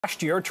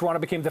Last year, Toronto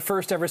became the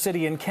first ever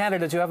city in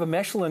Canada to have a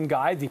Michelin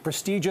Guide, the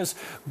prestigious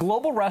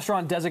global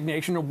restaurant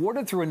designation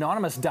awarded through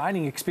anonymous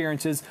dining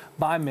experiences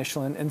by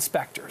Michelin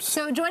inspectors.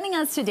 So joining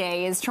us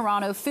today is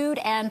Toronto food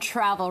and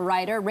travel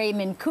writer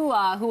Raymond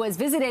Cua, who has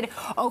visited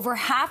over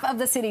half of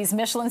the city's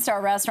Michelin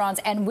star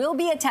restaurants and will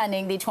be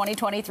attending the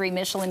 2023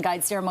 Michelin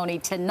Guide ceremony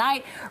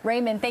tonight.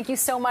 Raymond, thank you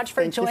so much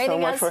for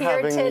joining us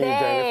here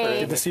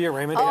today. Good to see you,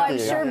 Raymond. Oh, I'm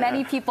sure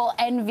many people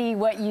envy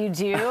what you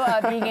do,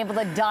 being able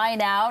to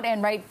dine out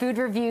and write food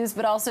reviews,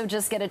 but also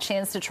just get a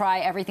chance to try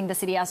everything the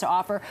city has to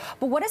offer.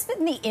 But what has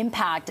been the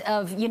impact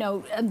of,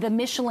 the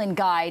Michelin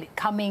Guide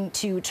coming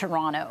to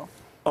Toronto?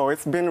 Oh,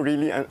 it's been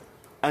really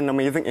an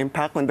amazing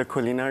impact on the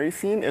culinary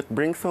scene. It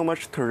brings so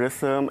much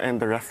tourism, and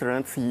the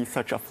restaurants see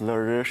such a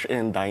flourish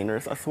in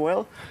diners as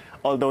well.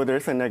 Although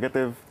there's a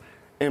negative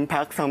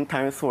impact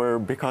sometimes where,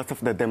 because of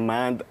the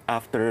demand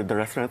after the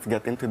restaurants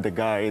get into the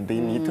guide, they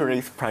need to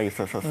raise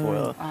prices as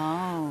well.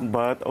 Oh.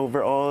 But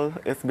overall,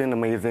 it's been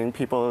amazing.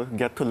 People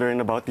get to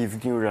learn about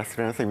these new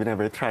restaurants they've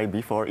never tried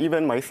before.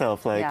 Even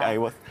myself, I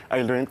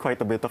learned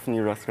quite a bit of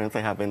new restaurants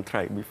I haven't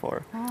tried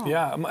before. Oh.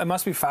 Yeah, it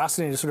must be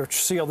fascinating to sort of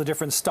see all the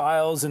different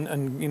styles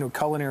and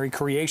culinary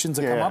creations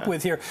that come up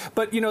with here.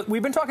 But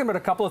we've been talking about a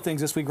couple of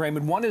things this week,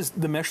 Raymond. One is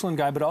the Michelin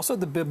Guide, but also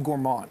the Bib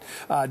Gourmand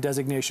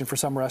designation for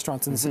some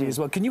restaurants in the city as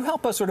well. Can you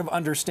help us sort of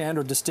understand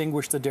or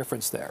distinguish the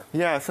difference there?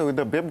 Yeah, so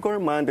the Bib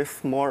Gourmand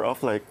is more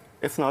of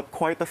it's not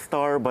quite a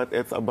star, but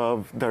it's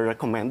above the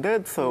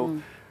recommended.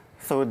 So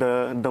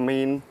the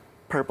main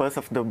purpose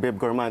of the Bib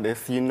Gourmand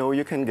is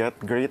you can get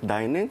great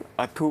dining,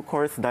 a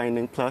 2-course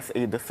dining plus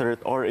a dessert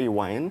or a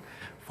wine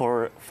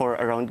for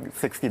around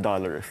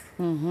 $60.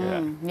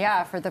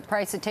 Yeah, for the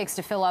price it takes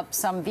to fill up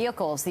some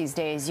vehicles these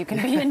days, you can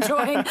be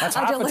enjoying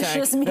a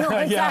delicious meal.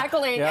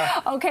 Exactly.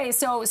 Yeah. Okay,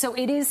 so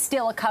it is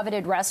still a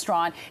coveted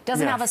restaurant.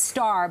 Doesn't have a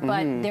star,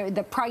 but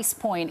the price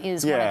point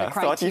is one of the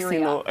criteria.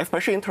 So at least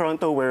especially in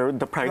Toronto where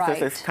the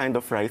prices is kind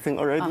of rising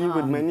already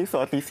with menus,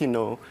 so at least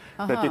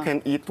that you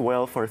can eat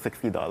well for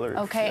 $60.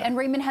 Okay, and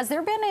Raymond, has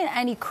there been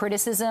any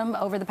criticism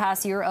over the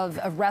past year of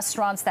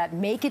restaurants that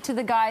make it to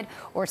the guide,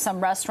 or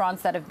some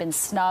restaurants that have been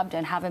snubbed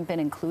and haven't been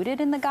included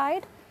in the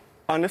guide?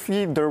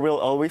 Honestly, there will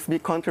always be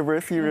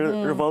controversy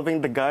revolving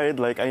the guide.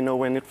 I know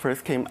when it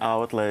first came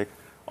out,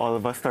 all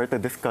of us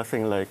started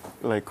discussing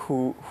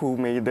who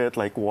made it,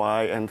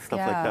 why, and stuff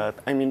like that.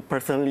 I mean,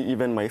 personally,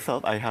 even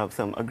myself, I have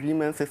some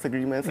agreements,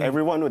 disagreements.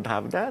 Everyone would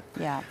have that.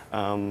 Yeah.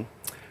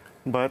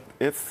 But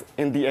it's,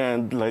 in the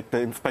end, the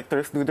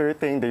inspectors do their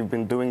thing. They've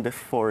been doing this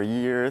for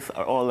years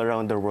all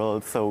around the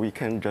world, so we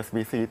can just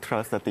basically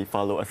trust that they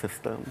follow a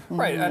system.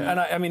 Right, and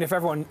I mean, if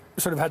everyone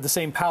sort of had the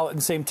same palate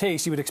and same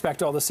taste, you would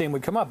expect all the same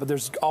would come up, but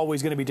there's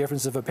always going to be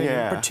differences of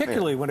opinion,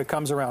 particularly when it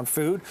comes around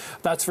food,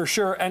 that's for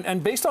sure.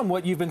 And based on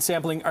what you've been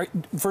sampling,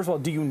 first of all,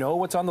 do you know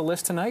what's on the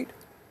list tonight?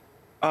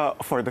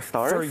 For the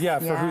stars? For who's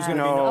going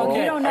to be known.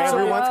 Okay.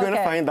 Everyone's going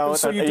to find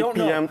out at 8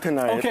 p.m.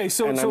 tonight. Okay,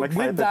 so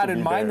with that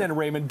in mind then,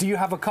 Raymond, do you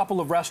have a couple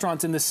of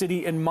restaurants in the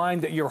city in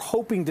mind that you're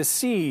hoping to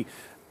see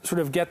sort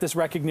of get this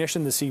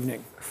recognition this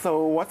evening?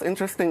 So what's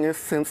interesting is,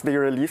 since they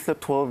released the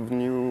 12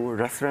 new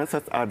restaurants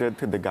that's added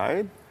to the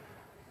guide,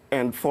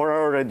 and 4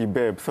 are already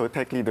Bib, so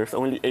technically there's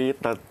only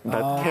 8 that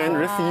can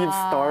receive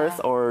stars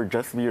or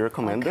just be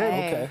recommended.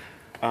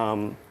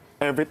 Okay.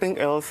 Everything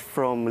else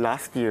from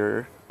last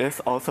year is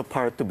also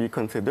part to be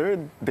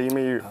considered. They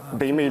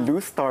may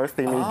lose stars,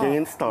 they may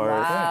gain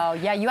stars. Wow,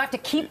 yeah, you have to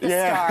keep the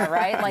star,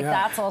 right?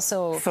 That's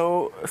also...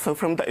 So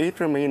from the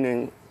 8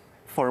 remaining,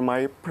 for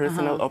my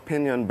personal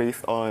opinion,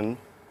 based on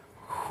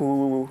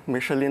who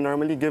Michelin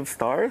normally gives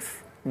stars,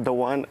 the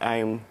one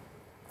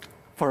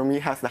for me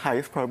has the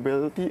highest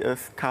probability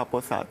is Capo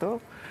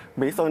Sato,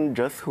 based on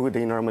just who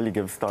they normally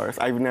give stars.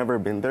 I've never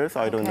been there,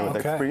 so I don't know the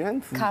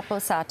experience. Capo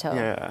Sato.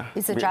 Yeah.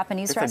 It's a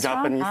Japanese restaurant? It's a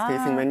Japanese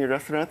tasting menu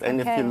restaurant, and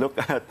if you look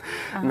at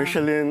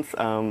Michelin's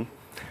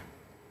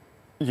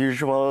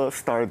usual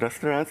starred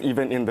restaurants,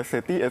 even in the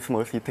city, it's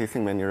mostly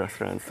tasting menu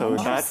restaurants. So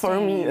that, for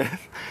me,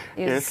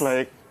 is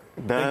the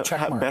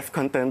best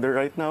contender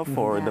right now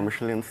for the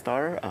Michelin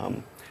star.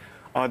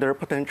 Other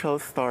potential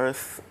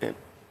stars,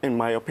 in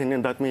my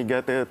opinion, that may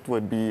get it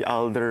would be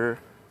Alder,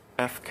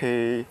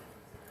 FK,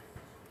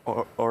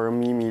 or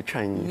Mimi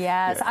Chinese.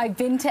 Yes, I've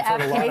been to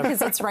FK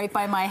because it's right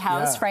by my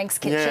house, Frank's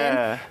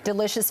Kitchen.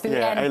 Delicious food.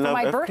 And I for love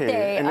my FK.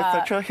 birthday... And it's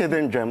such a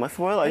hidden gem as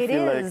well. I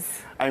feel like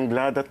I'm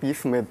glad that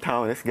East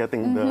Midtown is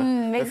getting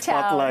the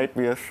spotlight,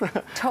 because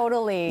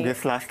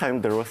because last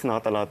time there was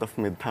not a lot of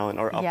Midtown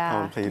or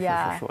Uptown places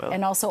as well.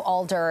 And also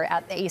Alder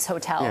at the Ace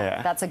Hotel.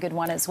 That's a good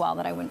one as well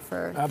that I went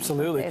for.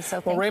 Absolutely.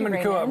 So well,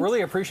 Raymond Cua,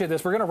 really appreciate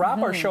this. We're going to wrap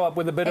our show up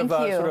with a bit of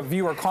sort of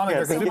viewer comment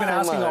because we've been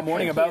asking all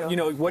morning about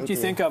what do you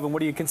think of and what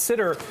do you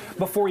consider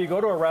before you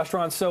go to a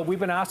restaurant. So we've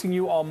been asking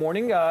you all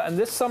morning, and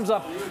this sums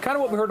up kind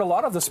of what we heard a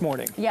lot of this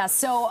morning. Yeah.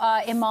 So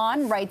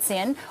Iman writes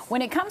in,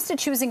 when it comes to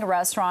choosing a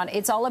restaurant,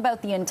 it's all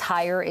about the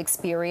entire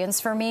experience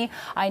for me.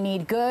 I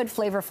need good,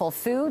 flavorful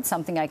food,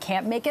 something I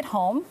can't make at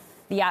home.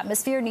 The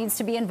atmosphere needs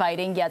to be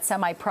inviting yet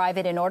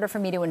semi-private in order for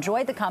me to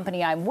enjoy the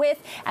company I'm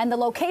with, and the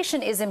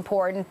location is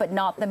important but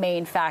not the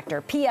main factor.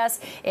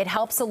 P.S. It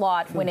helps a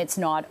lot when it's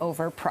not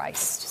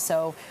overpriced.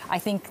 So I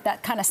think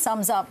that kind of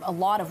sums up a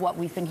lot of what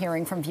we've been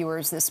hearing from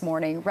viewers this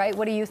morning, right?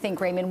 What do you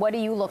think, Raymond? What do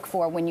you look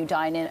for when you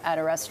dine in at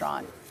a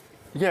restaurant?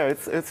 Yeah,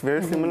 it's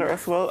very similar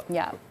as well.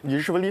 Yeah.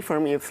 Usually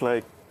for me, it's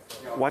like,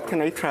 what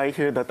can I try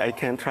here that I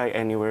can't try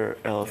anywhere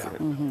else?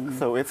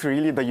 So it's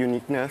really the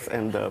uniqueness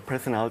and the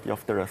personality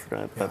of the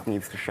restaurant that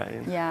needs to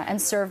shine. Yeah,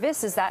 and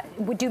service, is that,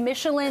 do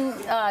Michelin,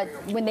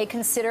 when they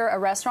consider a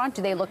restaurant,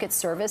 do they look at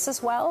service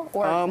as well,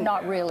 or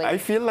not really? I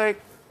feel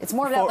like it's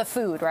more about the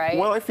food, right?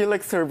 Well, I feel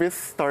like service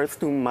starts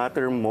to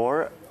matter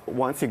more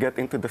once you get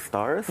into the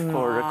stars.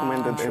 For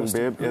recommended and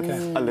Bib,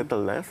 it's a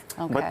little less.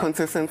 But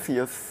consistency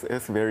is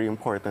very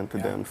important to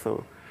them.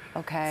 So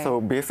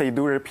because they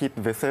do repeat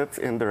visits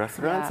in the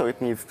restaurant, so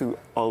it needs to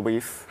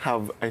always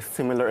have a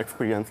similar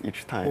experience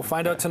each time. We'll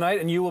find out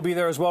tonight, and you will be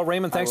there as well.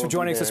 Raymond, thanks for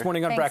joining us this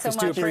morning on Breakfast.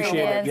 So much, do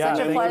appreciate Raymond. it. Such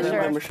a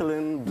pleasure.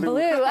 Michelin Blue.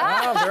 Blue.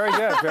 Very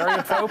good. Very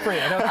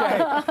appropriate. Okay.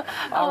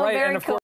 All right. And of course,